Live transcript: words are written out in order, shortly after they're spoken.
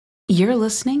You're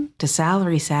listening to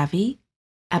Salary Savvy,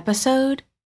 episode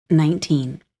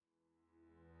 19.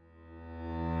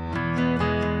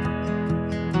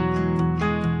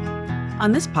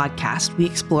 On this podcast, we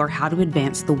explore how to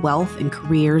advance the wealth and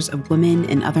careers of women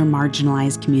and other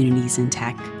marginalized communities in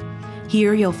tech.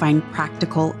 Here, you'll find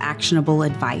practical, actionable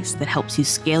advice that helps you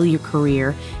scale your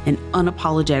career and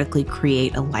unapologetically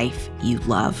create a life you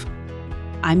love.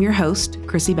 I'm your host,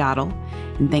 Chrissy Battle,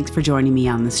 and thanks for joining me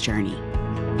on this journey.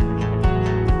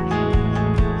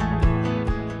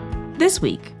 This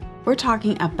week, we're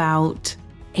talking about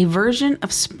a version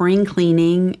of spring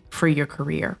cleaning for your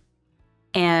career.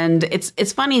 And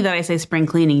it's funny that I say spring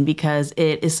cleaning because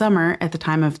it is summer at the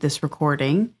time of this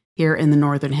recording here in the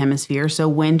Northern Hemisphere, so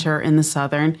winter in the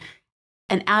Southern,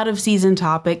 an out of season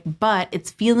topic, but it's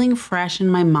feeling fresh in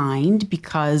my mind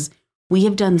because we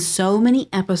have done so many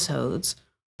episodes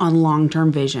on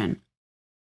long-term vision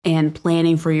and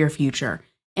planning for your future,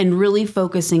 and really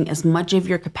focusing as much of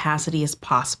your capacity as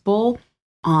possible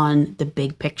on the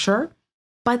big picture.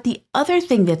 But the other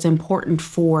thing that's important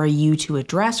for you to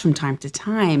address from time to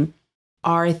time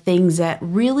are things that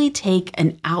really take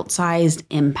an outsized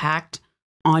impact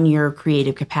on your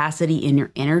creative capacity and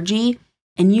your energy.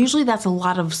 And usually that's a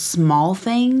lot of small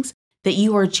things that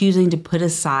you are choosing to put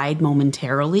aside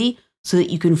momentarily so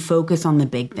that you can focus on the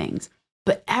big things.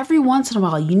 But every once in a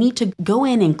while, you need to go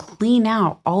in and clean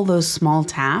out all those small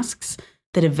tasks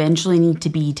that eventually need to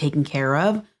be taken care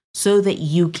of so that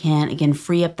you can, again,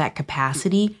 free up that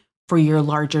capacity for your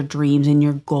larger dreams and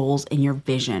your goals and your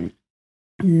vision.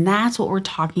 And that's what we're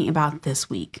talking about this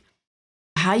week.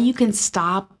 How you can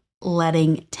stop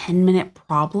letting 10-minute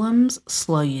problems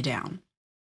slow you down.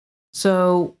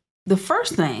 So the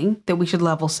first thing that we should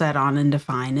level set on and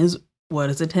define is,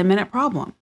 what is a 10-minute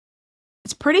problem?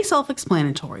 It's pretty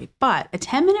self-explanatory, but a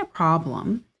 10-minute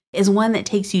problem is one that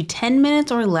takes you 10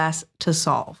 minutes or less to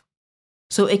solve.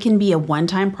 So it can be a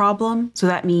one-time problem. So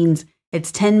that means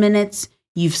it's 10 minutes,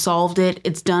 you've solved it,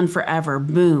 it's done forever,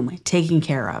 boom, taken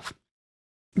care of.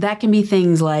 That can be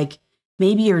things like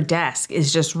maybe your desk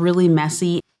is just really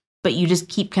messy, but you just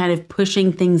keep kind of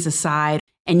pushing things aside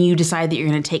and you decide that you're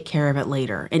going to take care of it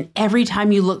later. And every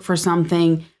time you look for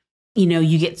something,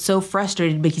 you get so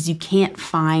frustrated because you can't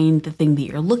find the thing that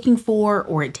you're looking for,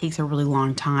 or it takes a really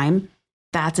long time.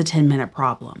 That's a 10-minute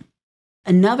problem.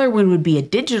 Another one would be a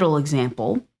digital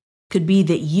example. Could be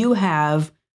that you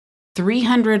have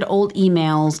 300 old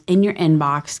emails in your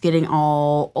inbox getting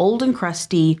all old and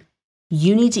crusty.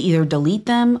 You need to either delete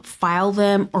them, file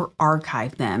them, or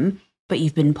archive them. But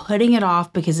you've been putting it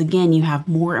off because, again, you have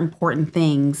more important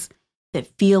things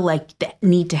that feel like that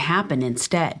need to happen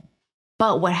instead.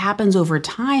 But what happens over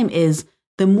time is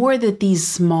the more that these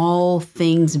small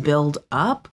things build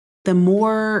up, the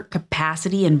more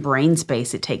capacity and brain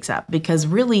space it takes up, because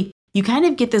really you kind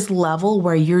of get this level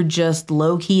where you're just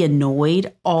low-key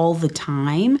annoyed all the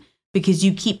time because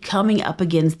you keep coming up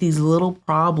against these little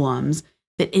problems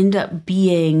that end up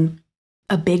being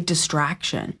a big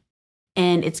distraction.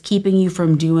 And it's keeping you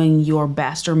from doing your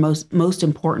best or most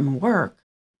important work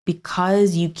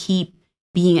because you keep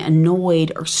being annoyed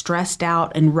or stressed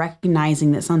out and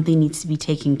recognizing that something needs to be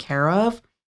taken care of,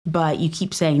 but you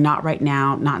keep saying, not right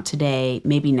now, not today,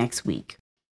 maybe next week.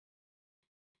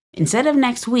 Instead of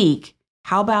next week,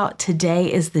 how about today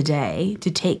is the day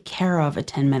to take care of a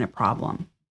 10-minute problem?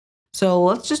 So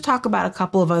let's just talk about a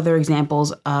couple of other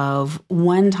examples of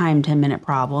one-time 10-minute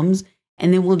problems,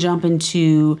 and then we'll jump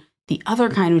into the other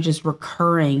kind, which is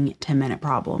recurring 10-minute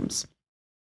problems.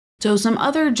 So some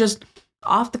other just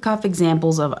off-the-cuff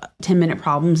examples of 10-minute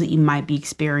problems that you might be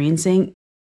experiencing.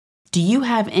 Do you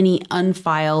have any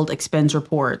unfiled expense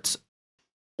reports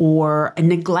or a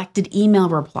neglected email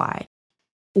reply?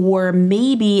 Or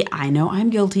maybe, I know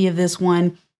I'm guilty of this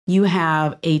one, you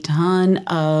have a ton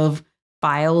of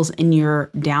files in your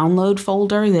download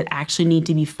folder that actually need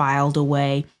to be filed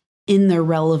away in the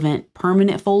relevant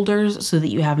permanent folders so that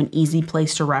you have an easy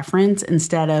place to reference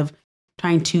instead of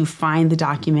trying to find the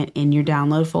document in your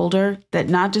download folder. That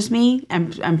not just me,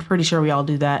 I'm pretty sure we all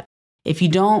do that. If you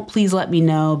don't, please let me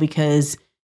know because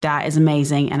that is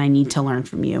amazing and I need to learn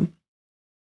from you.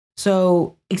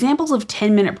 So examples of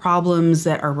 10-minute problems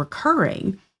that are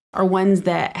recurring are ones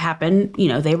that happen,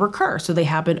 they recur. So they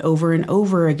happen over and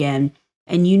over again.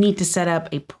 And you need to set up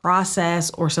a process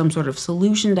or some sort of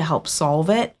solution to help solve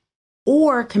it,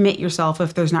 or commit yourself,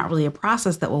 if there's not really a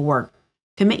process that will work,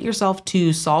 commit yourself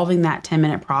to solving that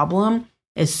 10-minute problem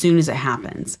as soon as it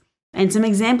happens. And some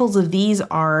examples of these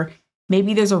are,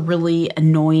 maybe there's a really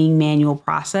annoying manual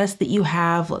process that you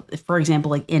have, for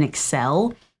example, like in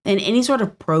Excel, and any sort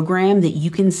of program that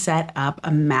you can set up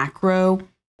a macro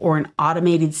or an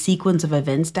automated sequence of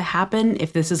events to happen,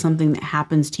 if this is something that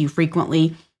happens to you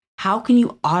frequently, how can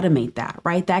you automate that,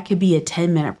 right? That could be a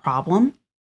 10-minute problem.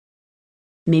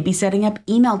 Maybe setting up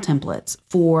email templates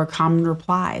for common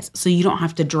replies so you don't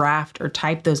have to draft or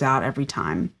type those out every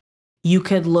time. You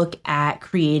could look at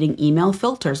creating email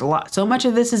filters. So much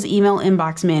of this is email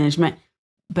inbox management,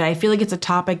 but I feel like it's a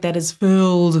topic that is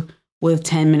filled with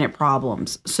 10-minute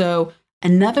problems. So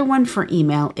another one for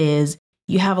email is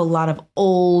you have a lot of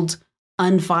old,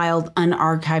 unfiled,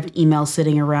 unarchived emails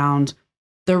sitting around.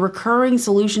 The recurring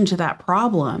solution to that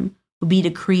problem would be to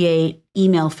create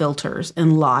email filters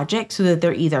in Logic so that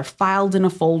they're either filed in a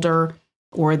folder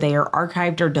or they are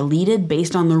archived or deleted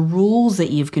based on the rules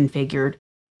that you've configured.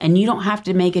 And you don't have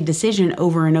to make a decision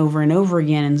over and over and over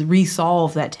again and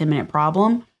resolve that 10-minute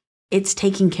problem. It's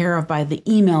taken care of by the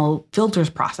email filters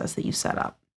process that you set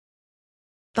up.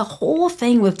 The whole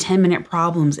thing with 10-minute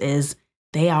problems is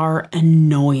they are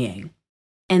annoying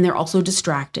and they're also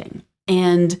distracting.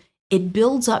 And it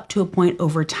builds up to a point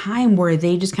over time where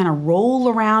they just kind of roll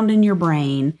around in your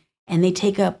brain and they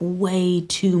take up way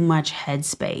too much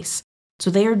headspace. So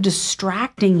they are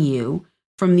distracting you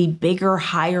from the bigger,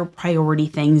 higher priority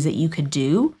things that you could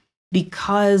do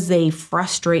because they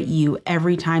frustrate you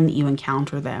every time that you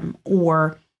encounter them.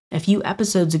 Or a few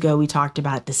episodes ago, we talked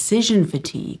about decision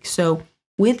fatigue. So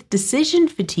with decision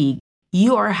fatigue,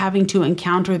 you are having to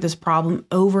encounter this problem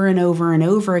over and over and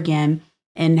over again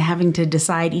and having to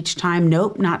decide each time,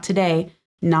 nope, not today,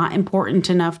 not important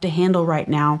enough to handle right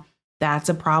now. That's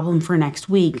a problem for next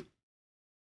week.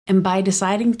 And by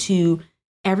deciding to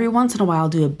every once in a while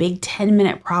do a big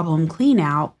 10-minute problem clean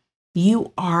out,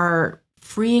 you are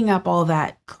freeing up all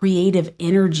that creative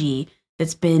energy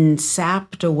that's been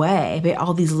sapped away by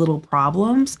all these little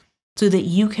problems so that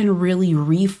you can really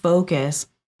refocus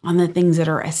on the things that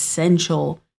are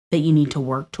essential that you need to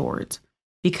work towards.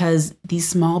 Because these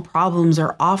small problems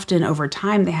are often over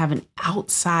time, they have an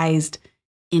outsized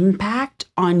impact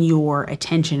on your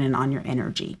attention and on your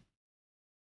energy.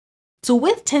 So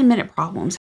with 10-minute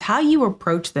problems, how you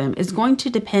approach them is going to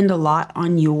depend a lot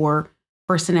on your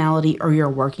personality or your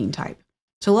working type.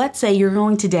 So let's say you're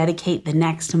going to dedicate the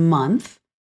next month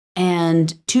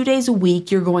and 2 days a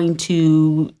week, you're going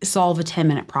to solve a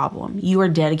 10-minute problem. You are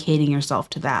dedicating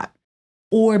yourself to that.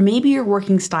 Or maybe your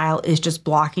working style is just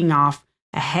blocking off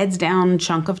a heads down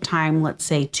chunk of time, let's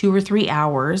say 2 or 3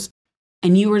 hours,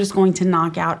 and you are just going to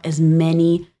knock out as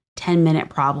many 10-minute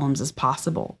problems as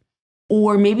possible.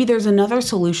 Or maybe there's another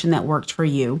solution that worked for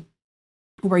you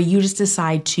where you just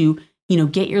decide to,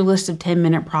 get your list of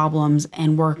 10-minute problems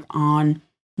and work on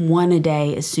one a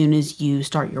day as soon as you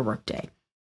start your workday.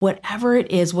 Whatever it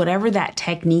is, whatever that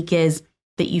technique is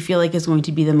that you feel like is going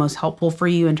to be the most helpful for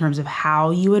you in terms of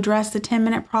how you address the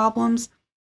 10-minute problems,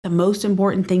 the most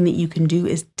important thing that you can do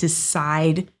is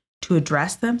decide to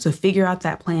address them. So figure out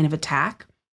that plan of attack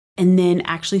and then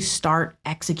actually start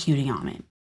executing on it.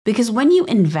 Because when you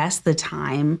invest the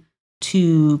time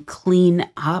to clean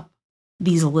up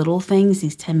these little things,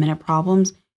 these 10-minute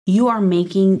problems, you are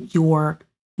making your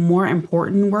more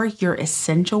important work, your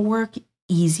essential work,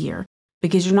 easier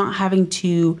because you're not having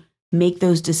to make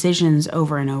those decisions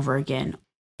over and over again.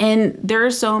 And there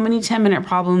are so many 10-minute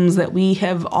problems that we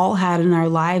have all had in our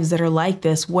lives that are like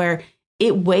this, where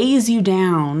it weighs you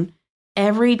down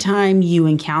every time you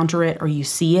encounter it or you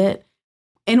see it.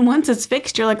 And once it's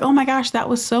fixed, you're like, oh my gosh, that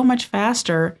was so much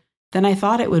faster than I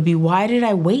thought it would be. Why did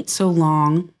I wait so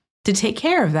long to take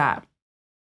care of that?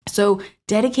 So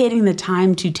dedicating the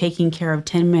time to taking care of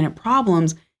 10-minute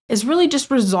problems is really just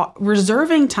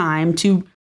reserving time to,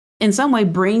 in some way,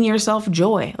 bring yourself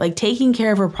joy, like taking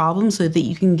care of a problem so that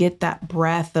you can get that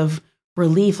breath of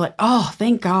relief, like, oh,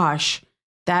 thank gosh,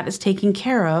 that is taken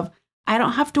care of. I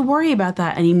don't have to worry about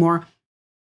that anymore.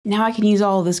 Now I can use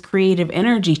all this creative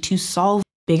energy to solve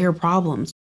bigger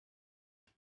problems.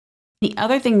 The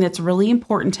other thing that's really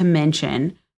important to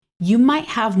mention, you might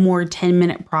have more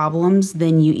 10-minute problems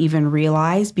than you even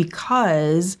realize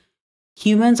because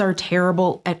humans are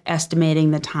terrible at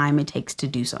estimating the time it takes to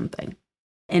do something.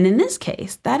 And in this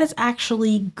case, that is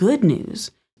actually good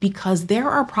news because there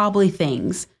are probably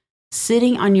things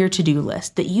sitting on your to-do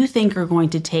list that you think are going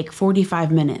to take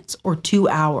 45 minutes or 2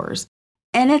 hours.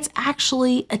 And it's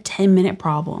actually a 10-minute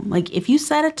problem. Like if you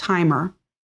set a timer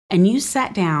and you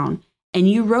sat down and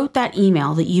you wrote that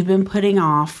email that you've been putting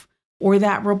off, or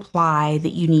that reply that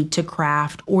you need to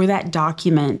craft, or that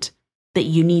document that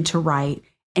you need to write,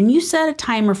 and you set a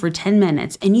timer for 10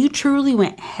 minutes and you truly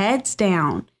went heads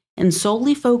down and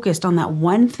solely focused on that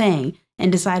one thing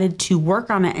and decided to work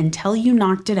on it until you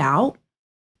knocked it out,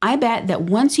 I bet that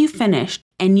once you finished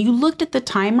and you looked at the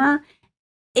timer,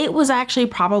 it was actually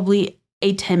probably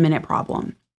a 10-minute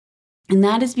problem. And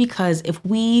that is because if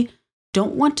we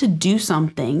don't want to do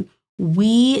something,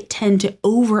 we tend to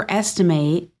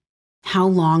overestimate how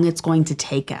long it's going to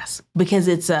take us because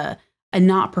it's a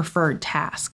not preferred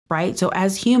task, right? So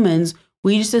as humans,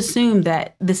 we just assume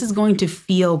that this is going to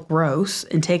feel gross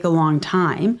and take a long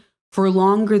time for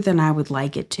longer than I would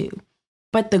like it to.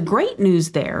 But the great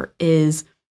news there is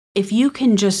if you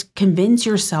can just convince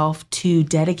yourself to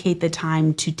dedicate the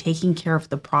time to taking care of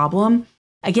the problem,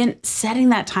 again, setting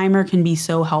that timer can be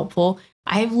so helpful.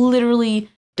 I've literally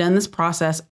done this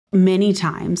process many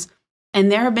times. And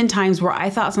there have been times where I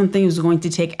thought something was going to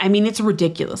take, it's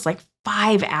ridiculous, like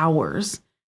 5 hours.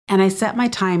 And I set my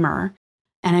timer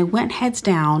and I went heads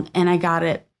down and I got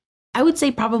it, I would say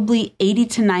probably 80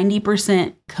 to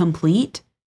 90% complete.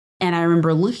 And I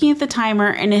remember looking at the timer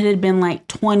and it had been like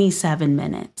 27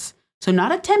 minutes. So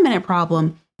not a 10-minute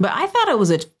problem, but I thought it was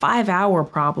a 5-hour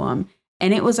problem.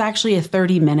 And it was actually a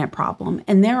 30-minute problem.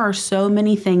 And there are so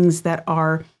many things that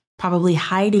are probably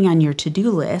hiding on your to-do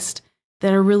list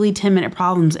that are really 10-minute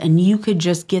problems. And you could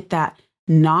just get that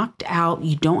knocked out.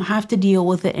 You don't have to deal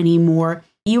with it anymore.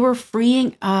 You are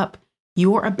freeing up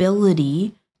your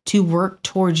ability to work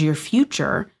towards your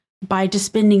future by just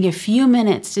spending a few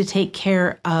minutes to take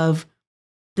care of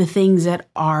the things that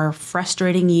are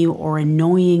frustrating you or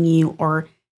annoying you or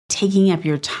taking up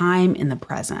your time in the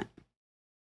present.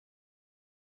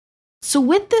 So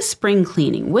with this spring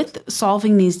cleaning, with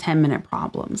solving these 10-minute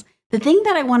problems, the thing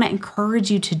that I want to encourage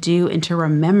you to do and to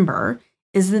remember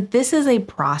is that this is a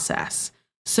process.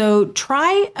 So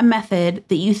try a method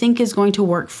that you think is going to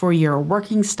work for your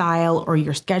working style or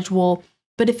your schedule.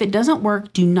 But if it doesn't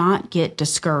work, do not get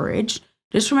discouraged.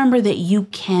 Just remember that you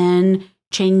can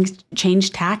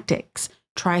change tactics,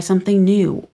 try something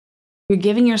new. You're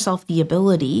giving yourself the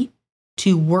ability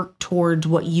to work towards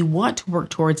what you want to work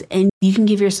towards, and you can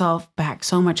give yourself back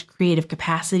so much creative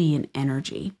capacity and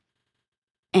energy.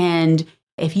 And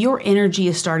if your energy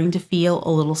is starting to feel a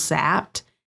little sapped,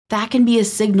 that can be a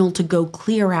signal to go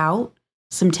clear out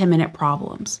some 10-minute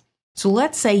problems. So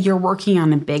let's say you're working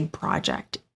on a big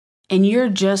project and you're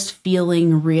just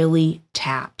feeling really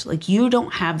tapped, like you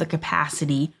don't have the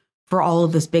capacity for all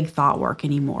of this big thought work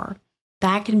anymore.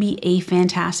 That can be a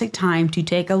fantastic time to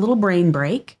take a little brain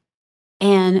break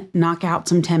and knock out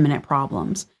some 10-minute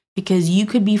problems, because you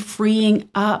could be freeing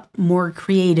up more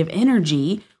creative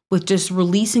energy with just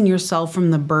releasing yourself from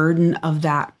the burden of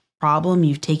that problem.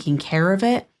 You've taken care of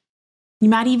it. You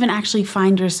might even actually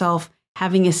find yourself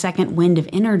having a second wind of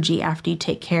energy after you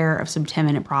take care of some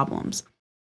 10-minute problems.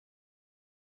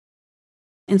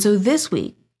 And so this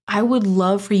week, I would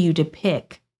love for you to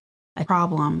pick a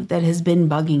problem that has been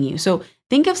bugging you. So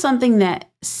think of something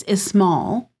that is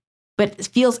small, but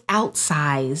feels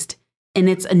outsized in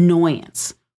its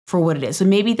annoyance for what it is. So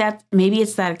maybe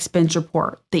it's that expense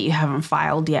report that you haven't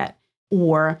filed yet,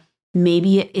 or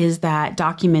maybe it is that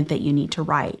document that you need to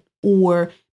write,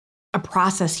 or a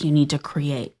process you need to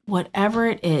create. Whatever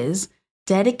it is,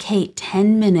 dedicate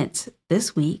 10 minutes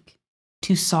this week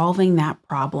to solving that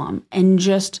problem. And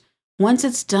just once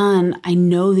it's done, I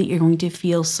know that you're going to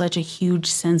feel such a huge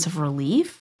sense of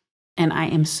relief. And I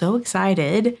am so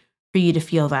excited for you to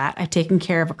feel that. I've taken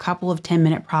care of a couple of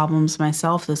 10-minute problems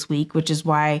myself this week, which is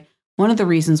one of the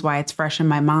reasons why it's fresh in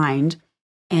my mind.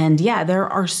 And yeah, there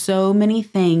are so many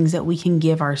things that we can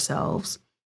give ourselves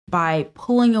by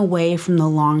pulling away from the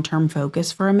long-term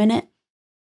focus for a minute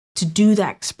to do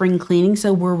that spring cleaning.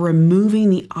 So we're removing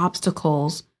the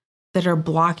obstacles that are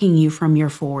blocking you from your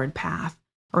forward path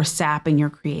or sapping your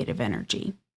creative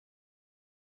energy.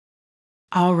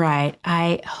 All right.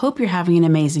 I hope you're having an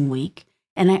amazing week.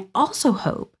 And I also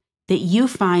hope that you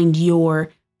find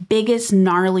your biggest,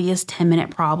 gnarliest 10-minute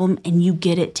problem and you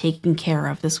get it taken care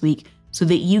of this week so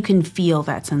that you can feel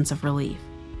that sense of relief.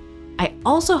 I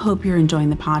also hope you're enjoying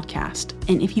the podcast.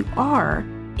 And if you are,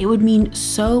 it would mean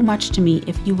so much to me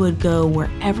if you would go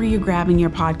wherever you're grabbing your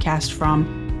podcast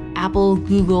from, Apple,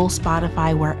 Google,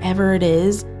 Spotify, wherever it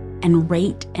is, and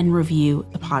rate and review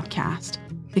the podcast.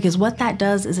 Because what that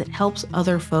does is it helps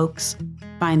other folks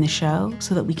find the show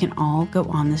so that we can all go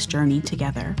on this journey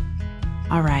together.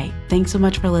 All right. Thanks so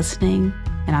much for listening,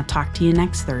 and I'll talk to you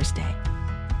next Thursday.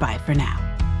 Bye for now.